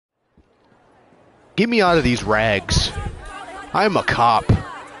Get me out of these rags. I'm a cop.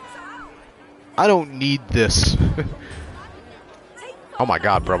 I don't need this. Oh my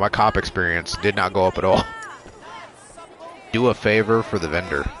god, bro, my cop experience did not go up at all. Do a favor for the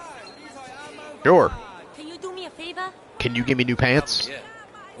vendor. Sure. Can you do me a favor? Can you give me new pants? Yeah.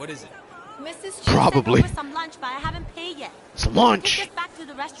 What is it? Mrs. Probably. Sent over some lunch, but I haven't paid yet. Some Can you lunch. take us back to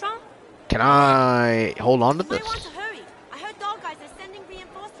the restaurant? Can I hold on to You might this? want to hurry. I heard dog guys are sending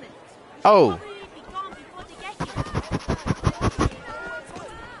reinforcements. We should Oh. probably be gone before they get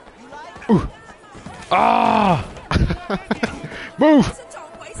here. Ooh. Ah! Move!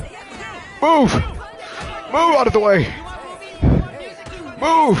 Move! Move out of the way!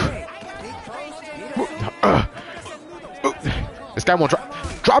 Move! This guy won't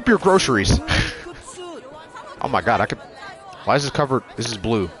drop your groceries. Oh my god, I can. Why is this covered? This is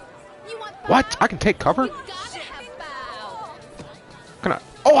blue. What? I can take cover? Can I?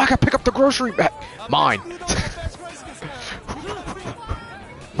 Oh, I can pick up the grocery bag. Mine.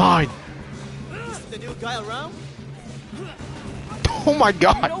 Mine. The new guy around? Oh my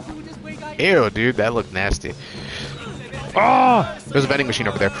god. Ew, dude, that looked nasty. Ah! There's a vending machine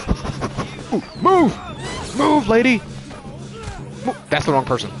over there. Ooh, move! Move, lady! Move. That's the wrong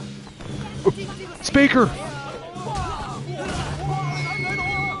person. Ooh. Speaker!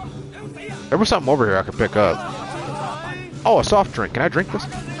 There was something over here I could pick up. Oh, a soft drink. Can I drink this?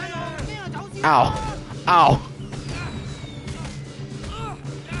 Ow. Ow.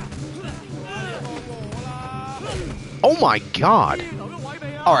 Oh my god.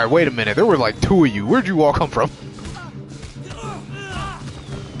 Alright, wait a minute. There were like two of you. Where'd you all come from?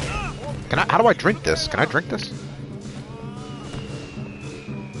 How do I drink this? Can I drink this?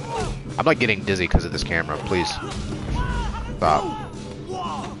 I'm like getting dizzy because of this camera. Please. Stop.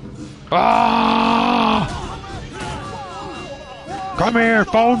 Ah! Come here,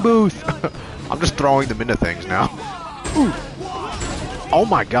 phone booth! I'm just throwing them into things now. Ooh. Oh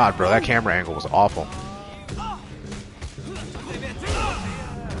my god, bro. That camera angle was awful.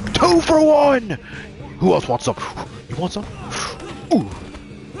 2 for 1! Who else wants some? You want some? Ooh.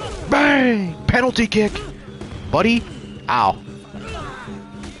 Bang! Penalty kick! Buddy? Ow.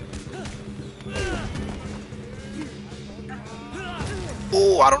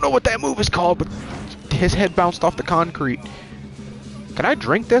 Ooh, I don't know what that move is called, but his head bounced off the concrete. Can I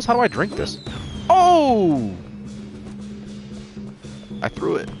drink this? How do I drink this? Oh! I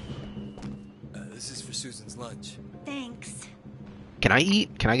threw it. This is for Susan's lunch. Thanks. Can I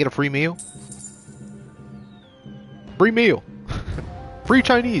eat? Can I get a free meal? Free meal. Free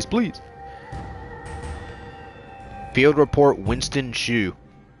Chinese, please. Field report Winston Chu.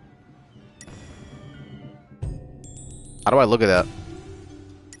 How do I look at that?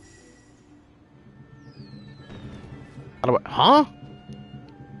 How do I... Huh?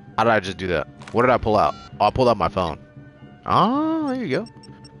 How did I just do that? What did I pull out? Oh, I pulled out my phone. Ah, there you go.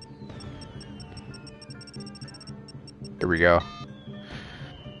 Here we go.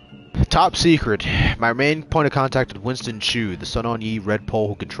 Top secret. My main point of contact is Winston Chu, the Sun On Yee Red Pole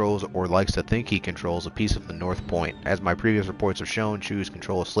who controls or likes to think he controls a piece of the North Point. As my previous reports have shown, Chu's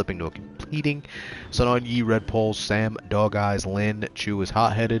control is slipping to a completing. Sun On Yee Red Pole's Sam Dog Eyes Lin. Chu is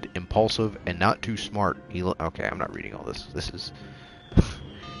hot-headed, impulsive, and not too smart. Okay, I'm not reading all this. This is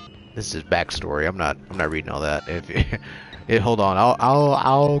backstory. I'm not reading all that. Hold on.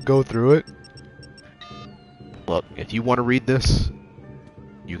 I'll go through it. Look, if you want to read this,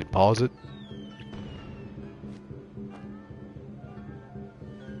 you can pause it.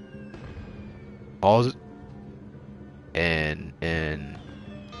 Pause it. And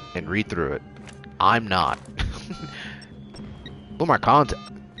read through it. I'm not. What are my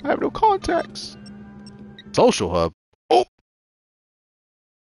contacts? I have no contacts. Social hub. Oh.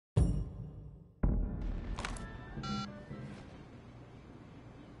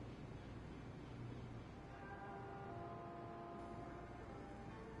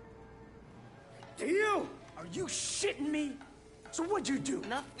 You? Are you shitting me? So what'd you do?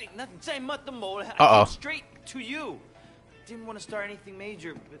 Nothing. Say motherfucker. Uh-oh. I came straight to you. Didn't want to start anything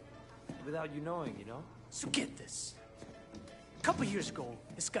major, but without you knowing, you know? So get this. A couple years ago,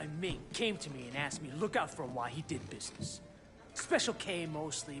 this guy Ming came to me and asked me to look out for him while he did business. Special K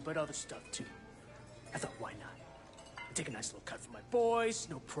mostly, but other stuff too. I thought, why not? I take a nice little cut for my boys,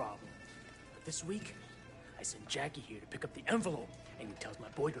 no problem. But this week, I sent Jackie here to pick up the envelope, and he tells my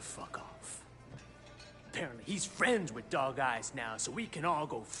boy to fuck off. Apparently, he's friends with Dog Eyes now, so we can all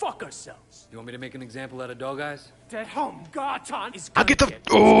go fuck ourselves. You want me to make an example out of Dog Eyes? That home Garton is I gonna get the. get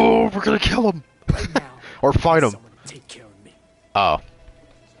Oh, we're gonna kill him. right now. Or fight him. Someone to take care of me. Oh.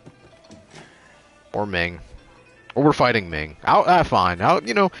 Or Ming. Or we're fighting Ming. Fine.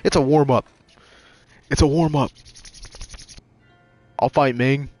 You know, it's a warm up. It's a warm-up. I'll fight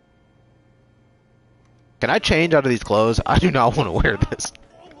Ming. Can I change out of these clothes? I do not want to wear this.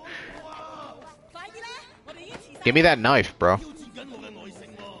 Give me that knife, bro. Is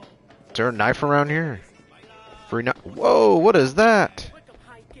there a knife around here? Free knife. Whoa, what is that?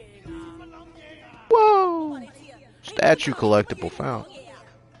 Whoa. Statue collectible found.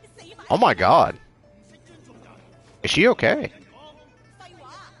 Oh my god. Is she okay?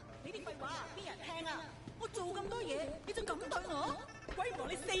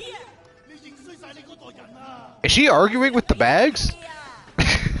 Is she arguing with the bags?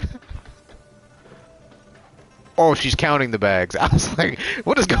 Oh, she's counting the bags. I was like,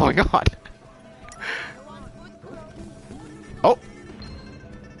 what is going on? Oh.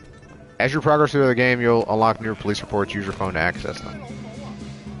 As you progress through the game, you'll unlock new police reports. Use your phone to access them.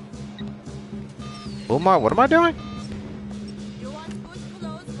 What am I doing?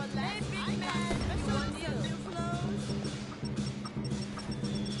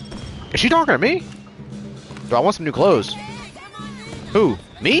 Is she talking to me? Do I want some new clothes? Who?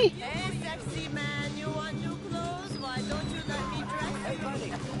 Me?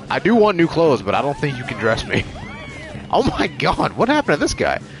 I do want new clothes, but I don't think you can dress me. Oh my god, what happened to this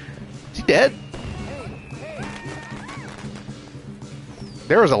guy? Is he dead?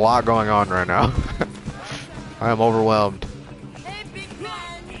 There is a lot going on right now. I am overwhelmed.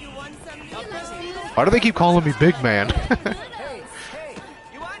 Why do they keep calling me Big Man?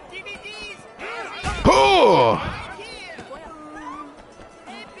 Oh!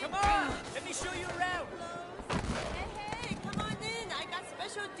 Come on, let me show you around. Hey, come on in. I got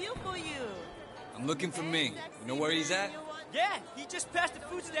special deal for you. I'm looking for Ming. You know where he's at? Yeah, he just passed the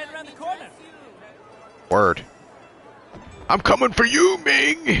food stand around the corner. Word. I'm coming for you,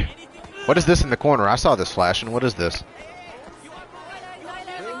 Ming! What is this in the corner? I saw this flashing. What is this?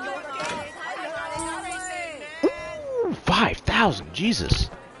 Ooh, 5,000. Jesus.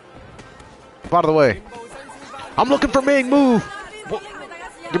 Out of the way. I'm looking for Ming. Move.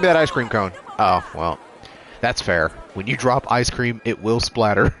 Give me that ice cream cone. Oh, well. That's fair. When you drop ice cream, it will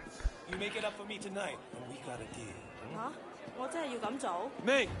splatter. You make it up for me tonight, and we got a deal.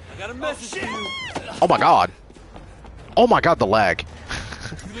 Ming, I got a message for you. Oh my god. Oh my god, the lag.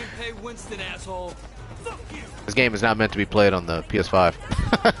 You didn't pay Winston, asshole. This game is not meant to be played on the PS5.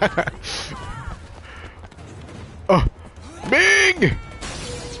 Ming!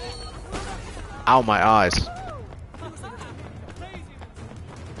 Ow, my eyes.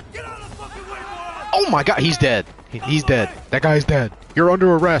 Oh my god, he's dead. He's dead. That guy's dead. You're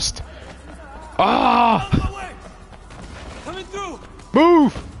under arrest. Ah! Coming through.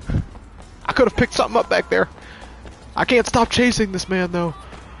 Move! I could have picked something up back there. I can't stop chasing this man, though.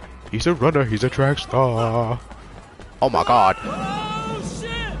 He's a runner. He's a track star. Oh my god. Oh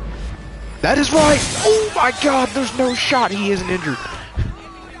shit! That is right. Oh my god, there's no shot. He isn't injured.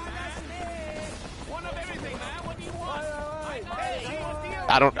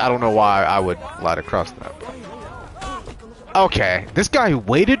 I don't know why I would let it cross that. Okay, this guy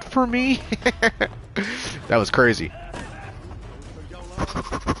waited for me. That was crazy.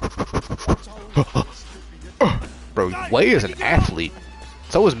 Bro, Wei is an athlete.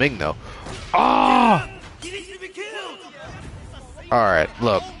 So is Ming, though. Ah! Alright,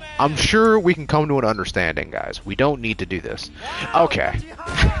 look. I'm sure we can come to an understanding, guys. We don't need to do this. Okay.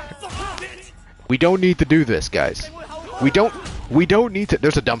 We don't need to do this, guys. We don't need to.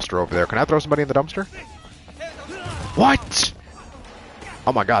 There's a dumpster over there. Can I throw somebody in the dumpster? What?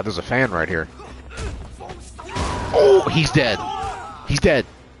 Oh my god, there's a fan right here. Oh, he's dead. He's dead.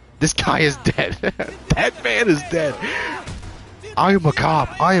 This guy is dead. That man is dead. I am a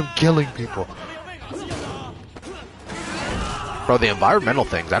cop. I am killing people. Bro, the environmental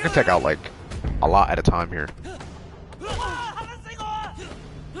things, I can take out like a lot at a time here.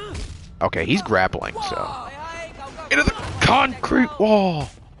 Okay, he's grappling, so. Into the concrete wall.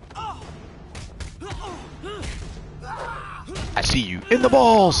 I see you. In the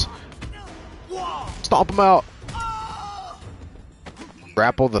balls. Stomp him out.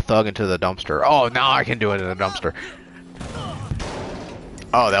 Grapple the thug into the dumpster. Oh, now I can do it in the dumpster.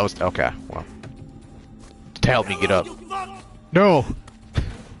 Oh, that was... Okay, well. To help me get up. No.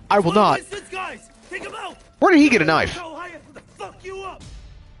 I will not. Where did he get a knife?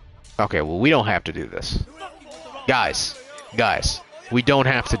 Okay, well, we don't have to do this. Guys, we don't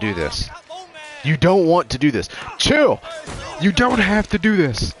have to do this. You don't want to do this. Chill. You don't have to do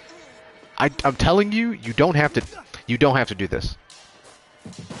this. I'm telling you, you don't have to do this.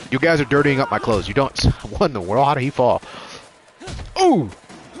 You guys are dirtying up my clothes. You don't. What in the world? How did he fall? Ooh!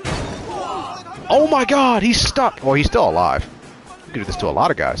 Oh my god, he's stuck. Well, he's still alive. You can do this to a lot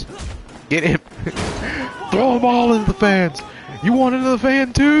of guys. Get him. Throw them all into the fans. You want into the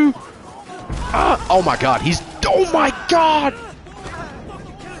fan too? Oh my god, he's... Oh my god!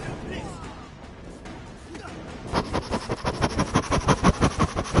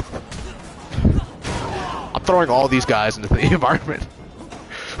 I'm throwing all these guys into the environment.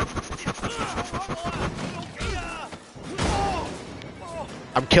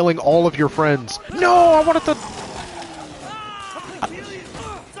 I'm killing all of your friends. No, I wanted to...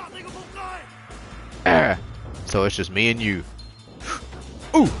 So it's just me and you.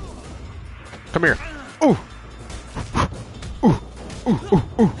 Ooh! Come here. Ooh! Ooh! Ooh! Ooh!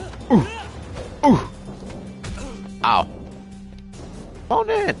 Ooh! Ooh! Ooh! Ow. Come on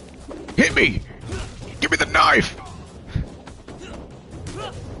in. Hit me! Give me the knife!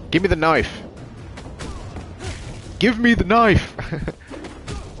 Give me the knife. Give me the knife!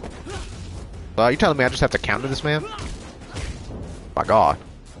 You telling me I just have to counter this man? My god.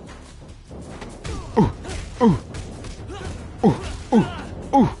 Ooh! Ooh! Ooh! Ooh!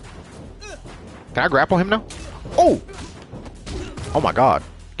 Ooh! Can I grapple him now? Oh! Oh my god.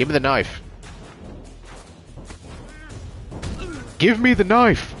 Give me the knife. Give me the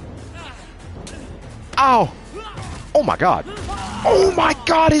knife! Ow! Oh my god. Oh my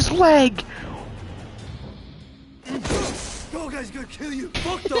god, his leg! Dog guy's gonna kill you.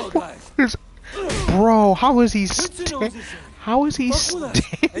 Fuck dog guys. Bro, how is he standing?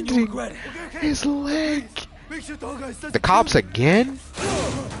 And you regret it. His leg! Make sure dog guys The cops again?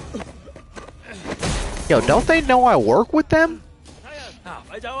 Yo, don't they know I work with them?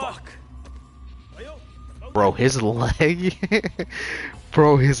 Fuck. Bro, his leg.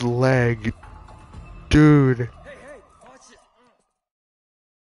 Bro, his leg. Dude.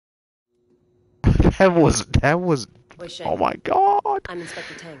 That was oh my god. I'm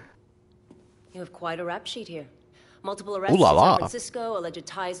Inspector Tang. You have quite a rap sheet here. Multiple arrests Ooh la in la. San Francisco, alleged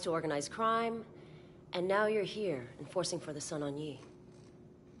ties to organized crime, and now you're here, enforcing for the Sun On Yee.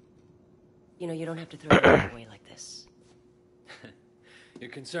 You know, you don't have to throw it away like this. Your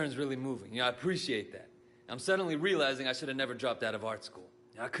concern's really moving. I appreciate that. I'm suddenly realizing I should have never dropped out of art school.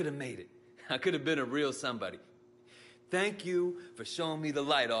 I could have made it. I could have been a real somebody. Thank you for showing me the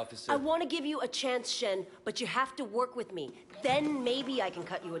light, officer. I want to give you a chance, Shen, but you have to work with me. Then maybe I can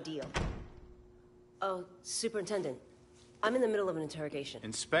cut you a deal. Oh, Superintendent, I'm in the middle of an interrogation.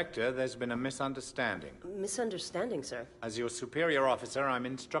 Inspector, there's been a misunderstanding. Misunderstanding, sir. As your superior officer, I'm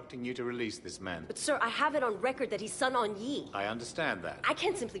instructing you to release this man. But, sir, I have it on record that he's Sun On Yee. I understand that. I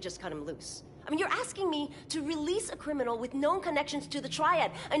can't simply just cut him loose. I mean, you're asking me to release a criminal with known connections to the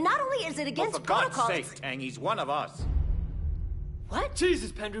Triad, and not only is it against For God's protocol... sake, Tang, he's one of us. What?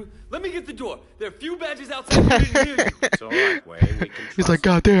 Jesus, Pendrew, let me get the door. There are a few badges outside who didn't hear you. It's all right, Wei. We can He's like,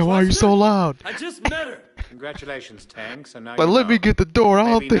 trust god damn, why are you so loud? I just met her. you. Congratulations, Tang. So now But you let me know. get the door. I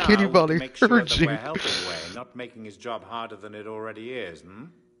don't Maybe think now we can anybody make sure heard that you. we're helping Wei, not making his job harder than it already is, hmm?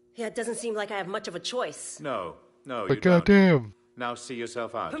 Yeah, it doesn't seem like I have much of a choice. No, you But don't. goddamn. Now see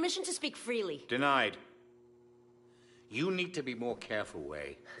yourself out. Permission to speak freely. Denied. You need to be more careful,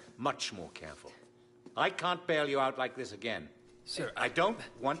 Wei. Much more careful. I can't bail you out like this again. Sir, I don't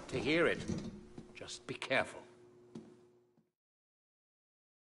want to hear it. Just be careful.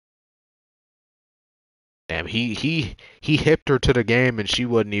 Damn, he hipped her to the game and she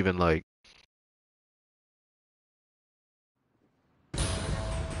wasn't even like.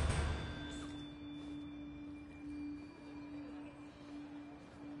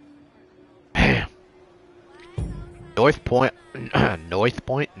 Damn. North Point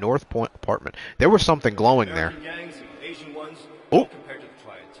apartment. There was something glowing there. Oh.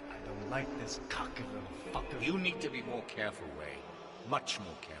 I don't like this cocky little fucker. You need to be more careful, Wei. Much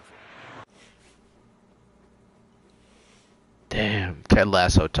more careful. Damn, Ted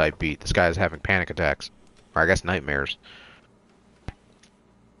Lasso type beat. This guy is having panic attacks. Or I guess nightmares.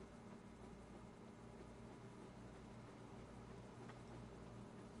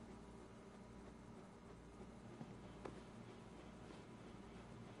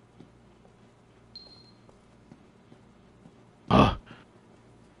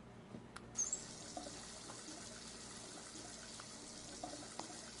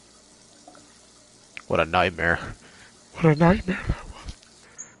 What a nightmare. What a nightmare that was.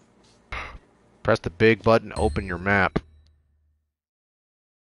 Press the big button, open your map.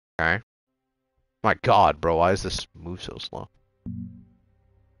 Okay. My god, bro, why is this move so slow?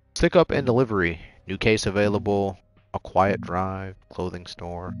 Stick up and delivery. New case available. A quiet drive. Clothing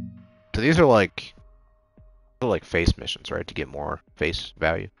store. So these are like face missions, right? To get more face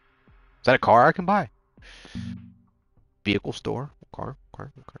value. Is that a car I can buy? Vehicle store. Car.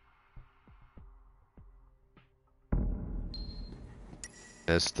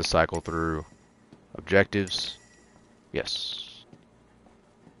 This to cycle through Objectives. Yes.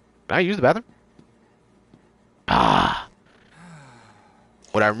 Can I use the bathroom? Ah!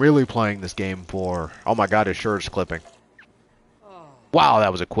 What I'm really playing this game for... Oh my god, it sure is clipping. Wow,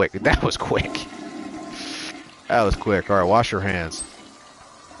 that was a quick... That was quick. That was quick. Alright, wash your hands.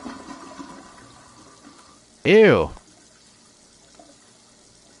 Ew.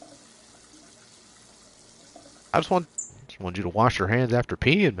 I just want you to wash your hands after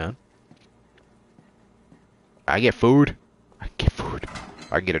peeing, man. I get food. I can get food.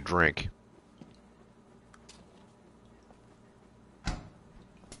 I can get a drink.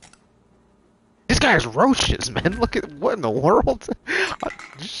 This guy has roaches, man. Look at what in the world? Did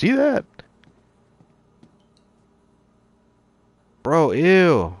you see that? Bro,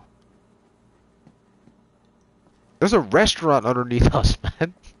 ew. There's a restaurant underneath us,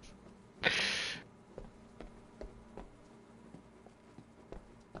 man.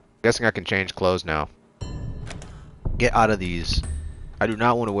 Guessing I can change clothes now. Get out of these. I do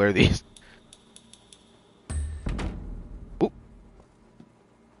not want to wear these. Oop.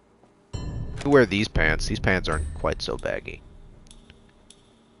 I wear these pants. These pants aren't quite so baggy.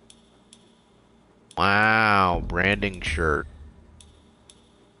 Wow, branding shirt.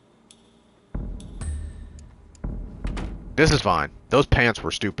 This is fine. Those pants were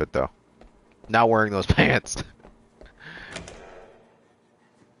stupid, though. Not wearing those pants.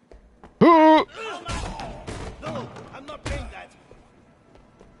 No, I'm not paying that.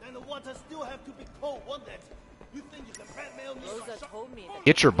 And the water still have to be cold, won't it? You think you can blackmail me? Rosa told me that.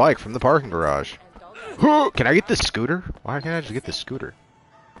 Get your bike from the parking garage. Can I get this scooter? Why can't I just get this scooter?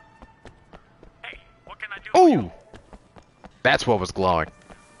 Hey, what can I do? Oh! That's what was glowing.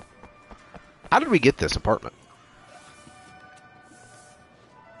 How did we get this apartment?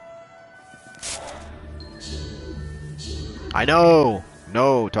 I know!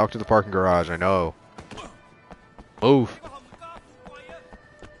 No, talk to the parking garage, I know. Move. Do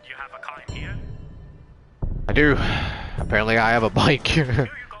you have a car in here? I do. Apparently I have a bike. Here you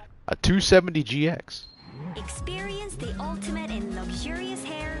go. A 270 GX. Experience the ultimate in luxurious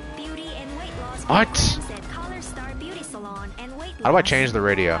hair, beauty, and weight loss What? programs at Color Star Beauty Salon and Weight How do I Loss. change the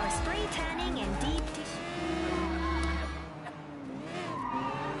radio? Our spray tanning and deep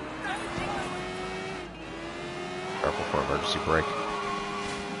Careful for emergency brake.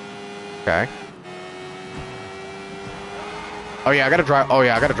 Okay. Oh yeah, I gotta drive. Oh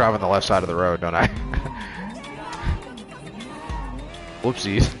yeah, I gotta drive on the left side of the road, don't I?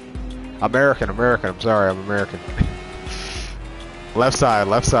 Whoopsies. American. I'm sorry, I'm American. Left side.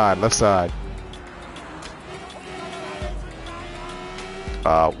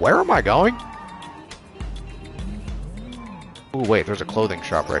 Where am I going? Oh wait, there's a clothing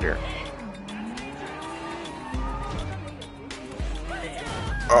shop right here.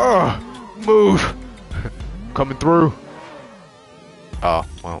 Move! Coming through. Oh,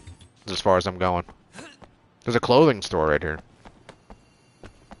 well, that's as far as I'm going. There's a clothing store right here.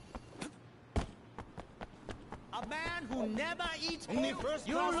 A man who never eats meat.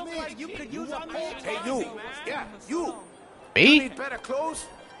 You look like you could use a meat. Hey, you. Yeah, you. Me? Need better clothes?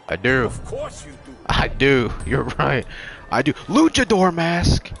 I do. Of course you do. I do. You're right. I do. Luchador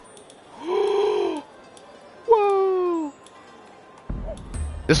mask! Whoa!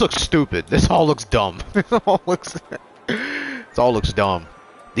 This looks stupid. This all looks dumb. This all looks dumb.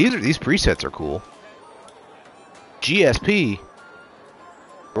 These presets are cool. GSP.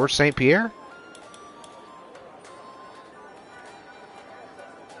 George St. Pierre?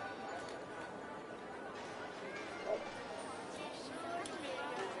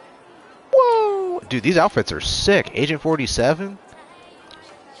 Whoa! Dude, these outfits are sick. Agent 47?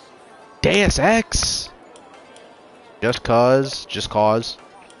 Deus Ex? Just Cause.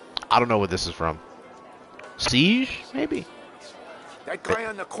 I don't know what this is from. Siege, maybe? That guy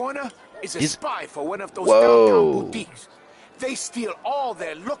on the corner is a He's- spy for one of those Whoa. downtown boutiques. They steal all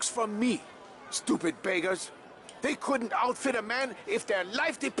their looks from me. Stupid beggars. They couldn't outfit a man if their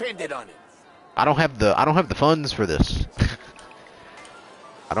life depended on it. I don't have the funds for this.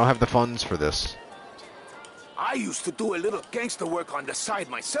 I don't have the funds for this. I used to do a little gangster work on the side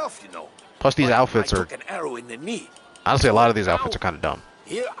myself, you know. Plus these But outfits I are took an arrow in the knee. honestly a lot of these outfits are kind of dumb.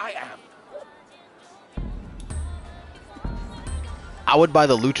 Here I am. I would buy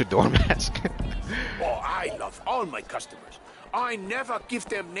the luchador mask. Oh, I love all my customers. I never give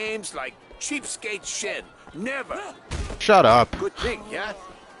them names like Cheapskate Shen. Never. Shut up. Good thing, yeah?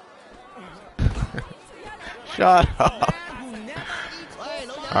 Shut up.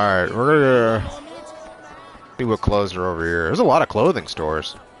 Alright, we're gonna see what clothes are over here. There's a lot of clothing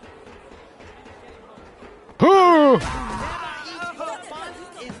stores.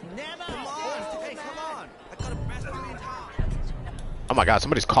 Oh my god,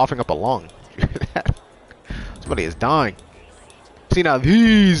 somebody's coughing up a lung. Somebody is dying. See, now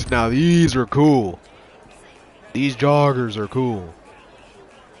these are cool. These joggers are cool.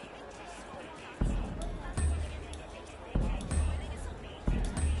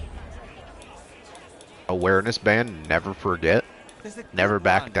 Awareness band, never forget. Never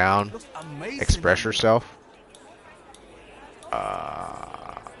back down. Express yourself.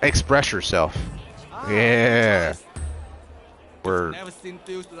 Express yourself. Yeah. We're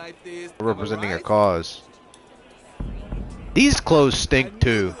representing a cause. These clothes stink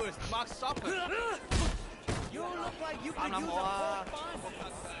too.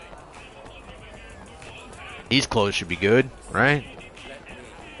 These clothes should be good, right?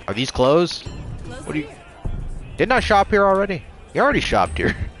 Are these clothes? What do you... Didn't I shop here already? You already shopped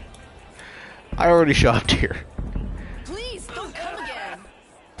here. I already shopped here. Please, don't come again.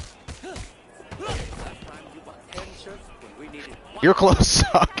 Your clothes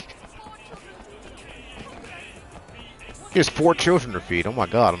suck. Here's 4 children to feed. Oh my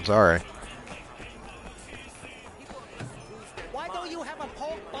god, I'm sorry. Why don't you have a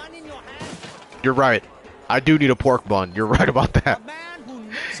pork bun in your hand? You're right. I do need a pork bun. You're right about that.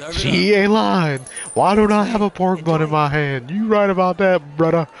 She ain't lying. Why don't I have a pork bun in my hand? You right about that,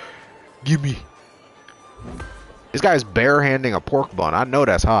 brother. Gimme. This guy's barehanding a pork bun. I know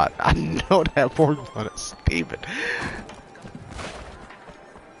that's hot. I know that pork bun is steaming.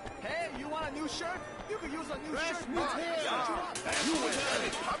 Hey, you want a new shirt? You could use a new shirt.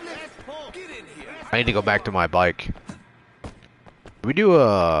 I need to go back to my bike. Can we do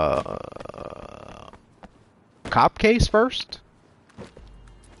a cop case first?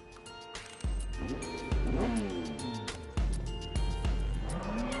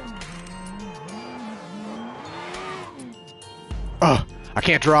 Oh, I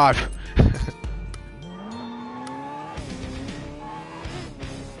can't drive.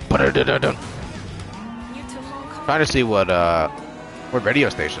 Trying to see what radio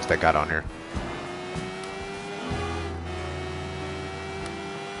stations they got on here.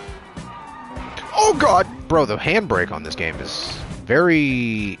 Oh god, bro, the handbrake on this game is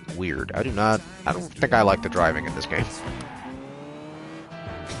very weird. I don't think I like the driving in this game.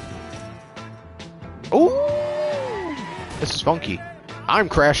 Ooh, this is funky. I'm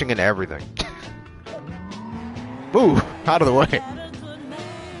crashing into everything. Move out of the way.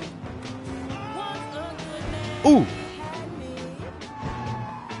 Ooh,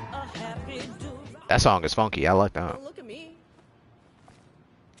 that song is funky. I like that.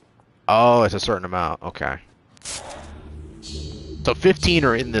 Oh, it's a certain amount. Okay. So 15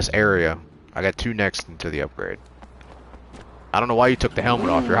 are in this area. I got 2 next into the upgrade. I don't know why you took the helmet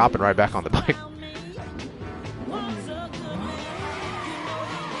off. You're hopping right back on the bike.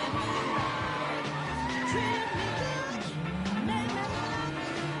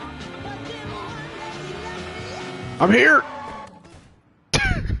 I'm here.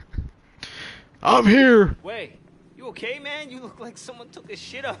 I'm here. Wait, you okay, man? You look like someone took a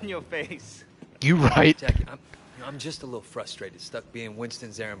shit on your face. You right. Jackie, I'm just a little frustrated, stuck being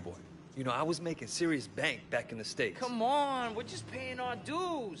Winston's errand boy. You know, I was making serious bank back in the States. Come on, we're just paying our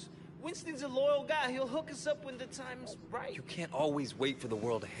dues. Winston's a loyal guy. He'll hook us up when the time's right. You can't always wait for the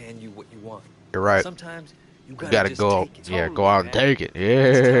world to hand you what you want. You're right. Sometimes you gotta gotta just go. take it. Yeah, go out and take it.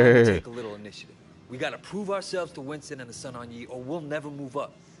 It's time to Yeah. take a little initiative. We gotta prove ourselves to Winston and the Sun On Yee, or we'll never move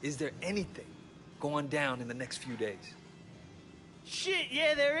up. Is there anything going down in the next few days? Shit,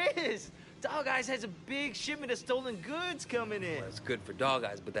 yeah, there is. Dog Eyes has a big shipment of stolen goods coming in. Well, it's good for Dog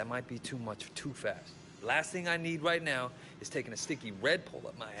Eyes, but that might be too much too fast. Last thing I need right now is taking a sticky red pole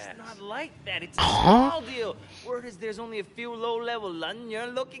up my ass. It's not like that. It's a small deal. Word is there's only a few low-level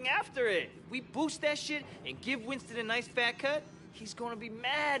Londoners looking after it. If we boost that shit and give Winston a nice fat cut, he's gonna be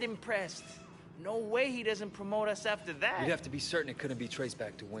mad impressed. No way he doesn't promote us after that. You'd have to be certain it couldn't be traced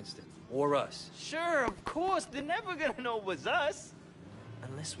back to Winston. Or us. Sure, of course. They're never gonna know it was us.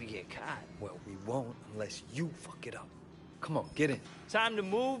 Unless we get caught. Well, we won't unless you fuck it up. Come on, get in. Time to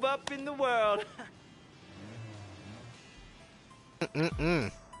move up in the world.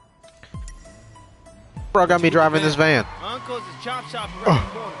 Bro got me driving this van. My uncle's a chop shop around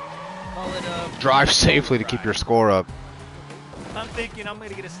the corner. Call it, Drive safely to keep your score up. I'm thinking I'm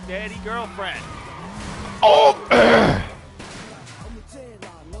gonna get a steady girlfriend. Oh!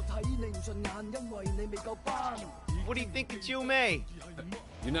 What do you think of Chiu Mei?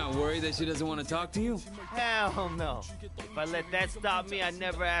 You're not worried that she doesn't want to talk to you? Hell no. If I let that stop me, I'd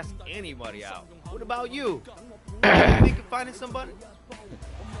never ask anybody out. What about you? You think of finding somebody?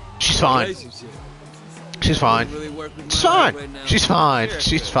 She's fine. She's fine. She's fine. She's fine.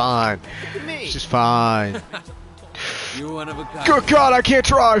 She's fine. She's fine. You're one of a kind. Good God, I can't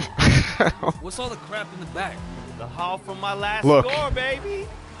drive. What's all the crap in the back? The haul from my last Look. score, baby.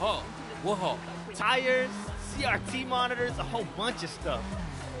 Haul? What haul? Tires, CRT monitors, a whole bunch of stuff.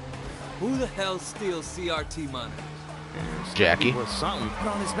 Who the hell steals CRT monitors? Jackie. Was something. Put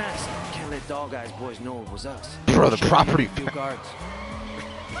on his mask. Can't let Dog Eyes boys know it was us. Bro, the property. Few guards.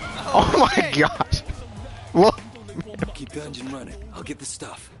 Oh my gosh. Look. Keep the engine running. I'll get the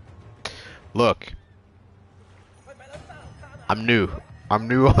stuff. Look. I'm new. I'm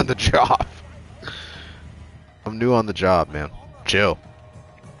new on the job. I'm new on the job, man. Chill.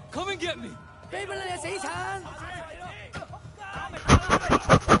 Come and get me.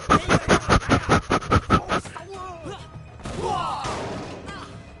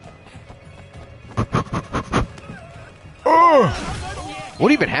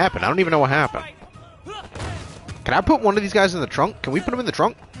 What even happened? I don't even know what happened. Can I put one of these guys in the trunk? Can we put him in the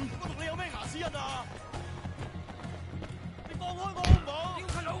trunk?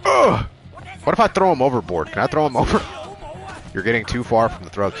 Ugh. What if I throw him overboard? Can I throw him over? You're getting too far from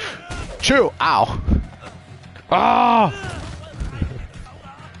the throat. Chill. Ow. Ah.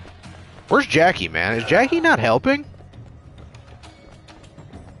 Where's Jackie, man? Is Jackie not helping?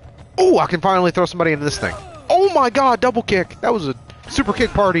 Oh, I can finally throw somebody into this thing. Oh my God, double kick. That was a super kick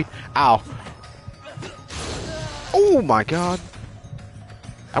party. Ow. Oh my God.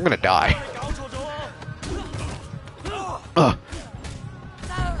 I'm gonna die. Ugh.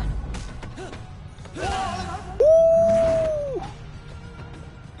 Woo.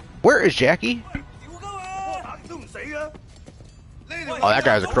 Where is Jackie? Oh, that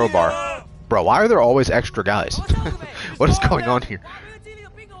guy's a crowbar. Bro, why are there always extra guys? What is going on here?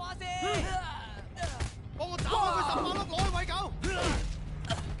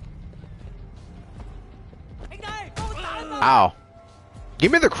 Ow.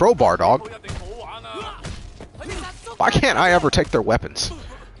 Give me the crowbar, dog. Why can't I ever take their weapons?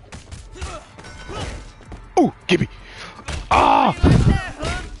 Ooh, gimme. Ah!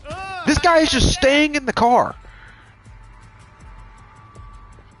 This guy is just staying in the car.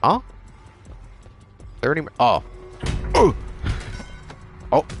 Huh? There any? Oh. Ooh.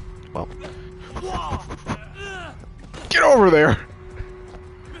 Oh. Well. Get over there.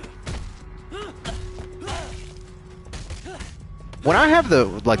 When I have the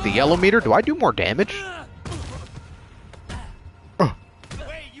the yellow meter, do I do more damage? Wait,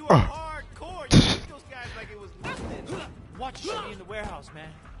 you are hardcore. You beat those guys like it was nothing. Watch your shit in the warehouse,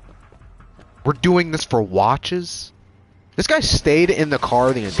 man. We're doing this for watches? This guy stayed in the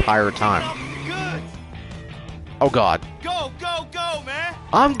car the entire time. Good. Oh God. Go, go, go, man.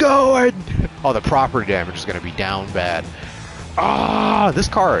 I'm going! Oh, the property damage is gonna be down bad. Ah, this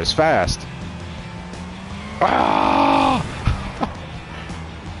car is fast. Ah!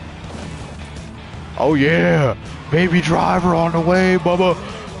 Oh yeah! Baby driver on the way, Bubba!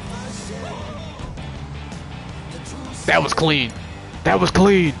 That was clean! That was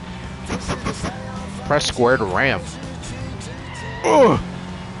clean! Press square to ram. Ugh.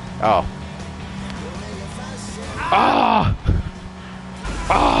 Oh. Ah!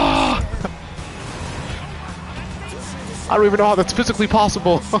 Ah! I don't even know how that's physically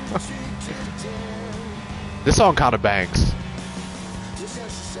possible. This song kind of bangs.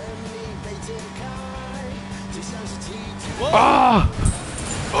 Ah!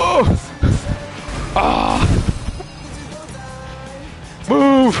 Oh! Ah!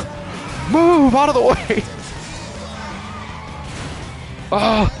 Move! Move out of the way!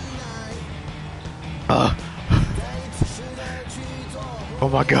 Ah! Oh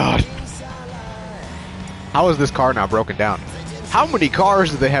my God. How is this car now broken down? How many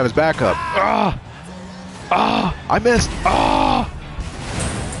cars do they have as backup? Ah! Ah! I missed! Ah!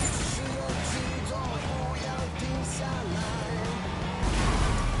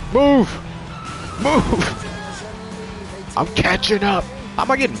 Move! Move! I'm catching up! How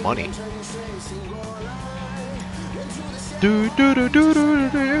am I getting money? Do do do do do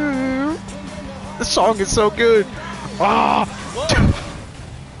do. The song is so good. Ah!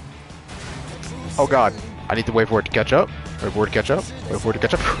 Oh God! I need to wait for it to catch up. Wait for it to catch up. Wait for it to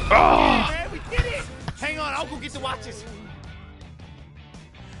catch up. Ah! Man, we did it. Hang on, I'll go get the watches.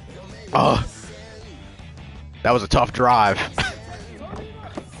 That was a tough drive.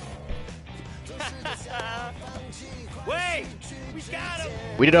 Wait, we got him.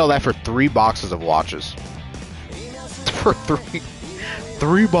 We did all that for 3 boxes of watches. For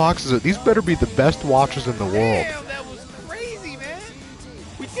three boxes of these better be the best watches in the world. Damn, that was crazy, man.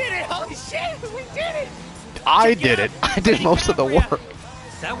 We did it. Holy shit, we did it. I did it. I did most of the work.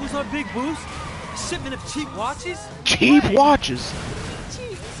 That was our big boost? A shipment of cheap watches? Cheap watches.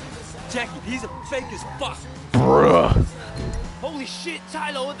 Jackie, these are fake as fuck. Bruh. Holy shit,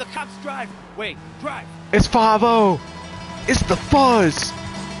 Tylo, the cops drive. Wait, drive. It's 5-0. It's the fuzz.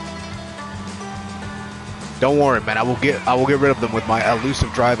 Don't worry, man. I will get rid of them with my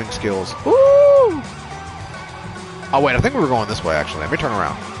elusive driving skills. Woo! Oh wait, I think we were going this way actually. Let me turn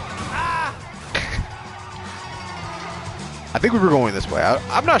around. I think we were going this way.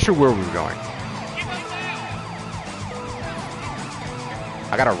 I'm not sure where we were going.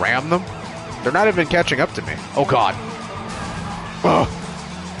 I gotta ram them? They're not even catching up to me. Oh god. Oh.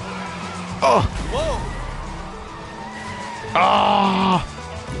 Oh. Whoa. Ah.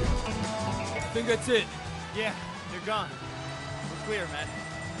 I think that's it. Yeah, they're gone. We're clear, man.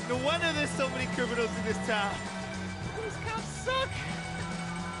 No wonder there's so many criminals in this town. These cops suck.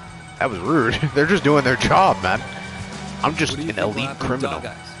 That was rude. They're just doing their job, man. I'm just an elite criminal.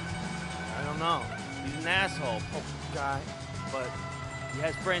 I don't know. He's an asshole, poker guy, but he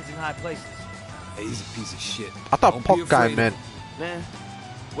has friends in high places. Hey, he's a piece of shit. I thought poker guy meant. Man,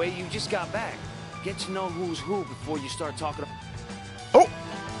 wait, you just got back. Get to know who's who before you start talking. Oh!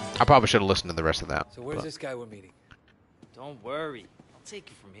 I probably should have listened to the rest of that. So where's this guy we're meeting? Don't worry. I'll take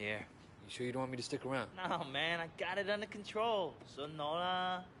you from here. You sure you don't want me to stick around? No, man, I got it under control.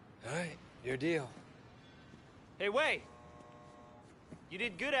 Sonora. All right, your deal. Hey, wait! You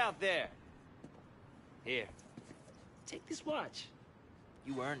did good out there. Here. Take this watch.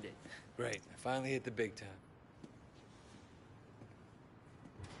 You earned it. Great, I finally hit the big time.